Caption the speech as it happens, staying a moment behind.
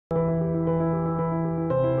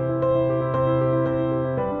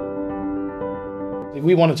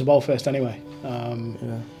We wanted to bowl first anyway,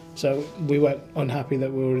 so we weren't unhappy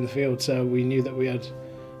that we were in the field. So we knew that we had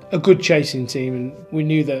a good chasing team, and we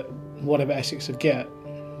knew that whatever Essex would get,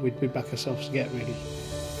 we'd back ourselves to get, really.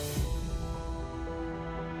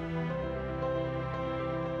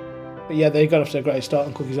 But yeah, they got off to a great start,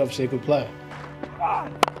 and Cookie's obviously a good player.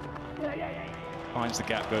 Finds the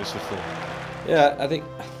gap, goes for 4. Yeah, I think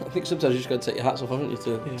sometimes you just got to take your hats off, haven't you,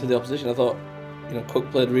 to the opposition. I thought, Cook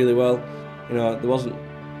played really well. There wasn't,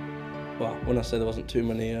 well, when I say there wasn't too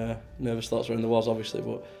many nervous thoughts around, there was obviously,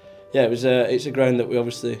 but yeah, it's a ground that we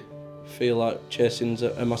obviously feel like chasing's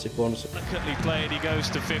a massive bonus. Delicately played, he goes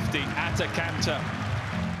to 50 at a canter.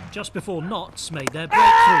 Just before Notts made their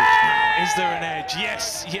breakthrough. Is there an edge?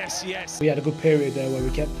 Yes, yes, yes. We had a good period there where we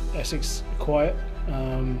kept Essex quiet.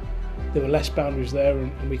 There were less boundaries there,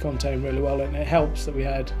 and we contained really well, and it helps that we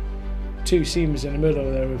had 2 seamers in the middle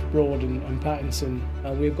there of Broad and Pattinson,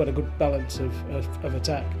 and we've got a good balance of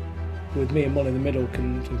attack. With me and Mullaney in the middle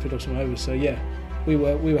can fit us some over. So yeah, we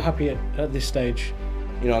were happy at this stage.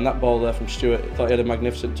 And that ball there from Stewart, I thought he had a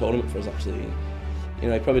magnificent tournament for us actually. He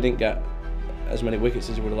probably didn't get as many wickets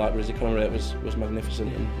as he would have liked, but his economy rate was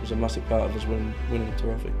magnificent, and was a massive part of us winning the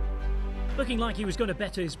trophy. Looking like he was going to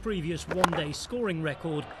better his previous one-day scoring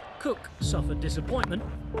record, Cook suffered disappointment.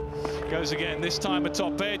 Goes again, this time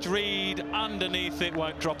atop edge. Reed underneath it,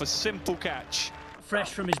 won't drop a simple catch.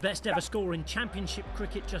 Fresh from his best ever score in Championship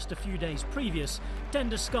cricket just a few days previous,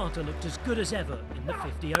 Tender Scarter looked as good as ever in the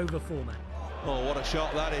 50-over format. Oh, what a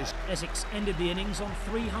shot that is. Essex ended the innings on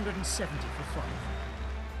 370 for 5.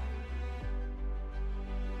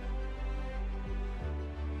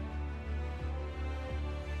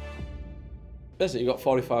 Basically, you've got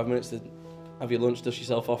 45 minutes to have your lunch, dust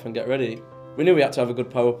yourself off and get ready. We knew we had to have a good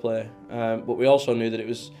power play, but we also knew that it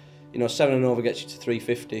was, 7 and over gets you to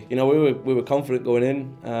 350. We were confident going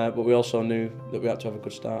in, but we also knew that we had to have a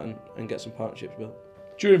good start and get some partnerships built.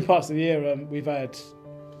 During parts of the year, we've had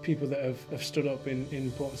people that have stood up in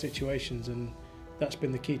important situations, and that's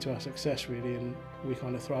been the key to our success, really, and we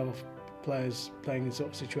kind of thrive off players playing in sort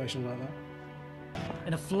of situations like that.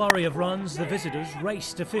 In a flurry of runs, the visitors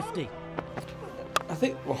raced to 50. I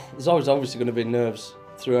think, there's always obviously going to be nerves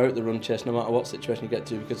throughout the run chase, no matter what situation you get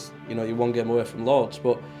to, because you're 1 game away from Lords.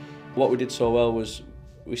 But what we did so well was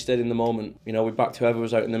we stayed in the moment. We backed whoever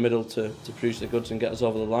was out in the middle to produce the goods and get us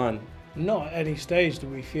over the line. Not at any stage did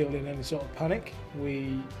we feel in any sort of panic.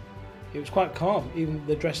 It was quite calm. Even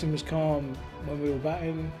the dressing was calm when we were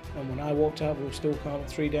batting, and when I walked out, we were still calm at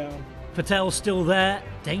 3 down. Patel still there.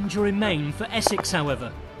 Danger remained for Essex,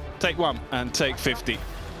 however. Take 1 and take 50.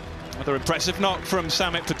 Another impressive knock from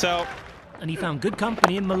Samit Patel. And he found good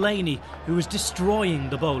company in Mullaney, who was destroying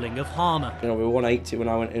the bowling of Harmer. We were 180 when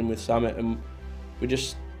I went in with Samit, and we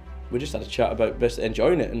just had a chat about basically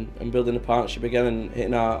enjoying it and building a partnership again and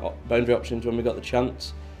hitting our boundary options when we got the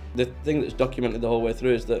chance. The thing that's documented the whole way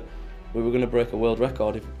through is that we were going to break a world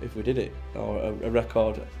record if we did it, or a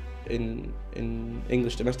record in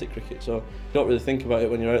English domestic cricket. So you don't really think about it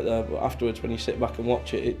when you're out there, but afterwards when you sit back and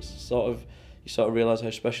watch it, it's you sort of realise how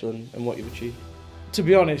special and what you've achieved. To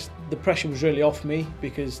be honest, the pressure was really off me,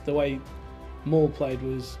 because the way Mull played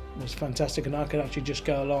was fantastic, and I could actually just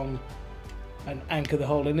go along and anchor the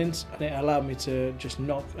whole innings, and it allowed me to just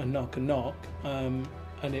knock and knock and knock, and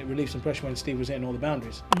it relieved some pressure when Steve was hitting all the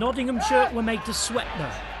boundaries. Nottinghamshire were made to sweat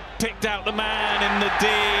though. Picked out the man in the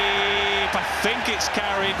deep. I think it's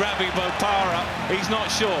carried Ravi Bopara. He's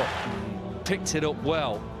not sure. Picked it up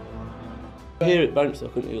well. Here it bounced though,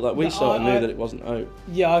 couldn't you? Like, we sort of knew that it wasn't out.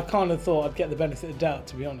 Yeah, I kind of thought I'd get the benefit of the doubt,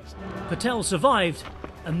 to be honest. Patel survived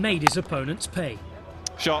and made his opponents pay.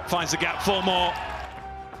 Shot finds the gap, 4 more.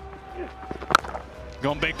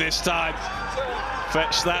 Gone big this time.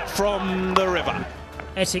 Fetch that from the river.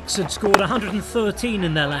 Essex had scored 113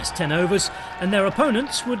 in their last 10 overs, and their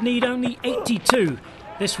opponents would need only 82.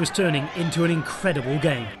 This was turning into an incredible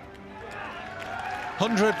game.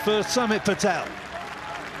 100 for Samit Patel.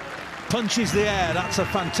 Punches the air, that's a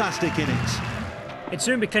fantastic innings. It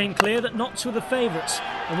soon became clear that Notts were the favourites,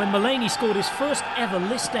 and when Mullaney scored his first ever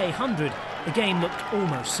list A 100, the game looked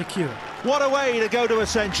almost secure. What a way to go to a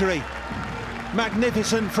century.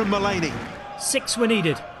 Magnificent from Mullaney. 6 were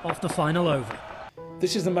needed off the final over.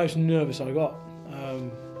 This is the most nervous I got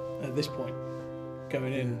at this point,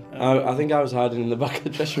 going in. I think I was hiding in the back of the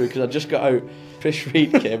dressing room because I just got out. Chris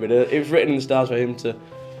Reed came in. It was written in the stars for him to,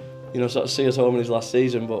 sort of see us home in his last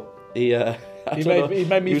season, but he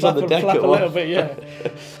made me flap a little bit, yeah.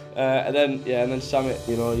 and then Samit,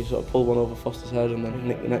 he sort of pulled one over Foster's head and then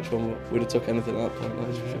nicked the next one. But we'd have took anything at that point,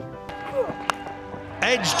 that's for sure.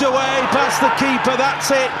 Edged away past the keeper, that's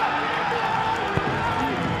it.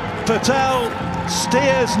 Patel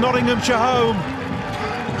steers Nottinghamshire home.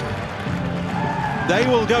 They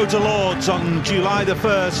will go to Lords on July the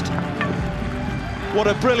 1st. What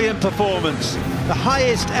a brilliant performance. The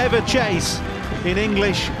highest ever chase in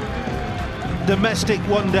English domestic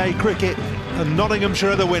one-day cricket, and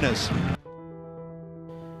Nottinghamshire are the winners.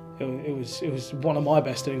 It was one of my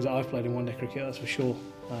best innings that I've played in one-day cricket, that's for sure.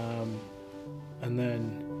 And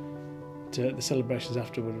then the celebrations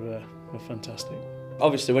afterward were fantastic.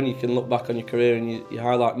 Obviously, when you can look back on your career and you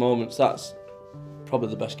highlight moments, that's probably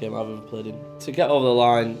the best game I've ever played in. To get over the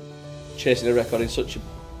line, chasing a record in such a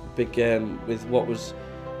big game with what was,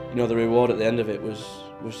 the reward at the end of it was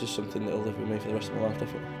just something that'll live with me for the rest of my life,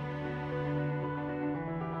 definitely.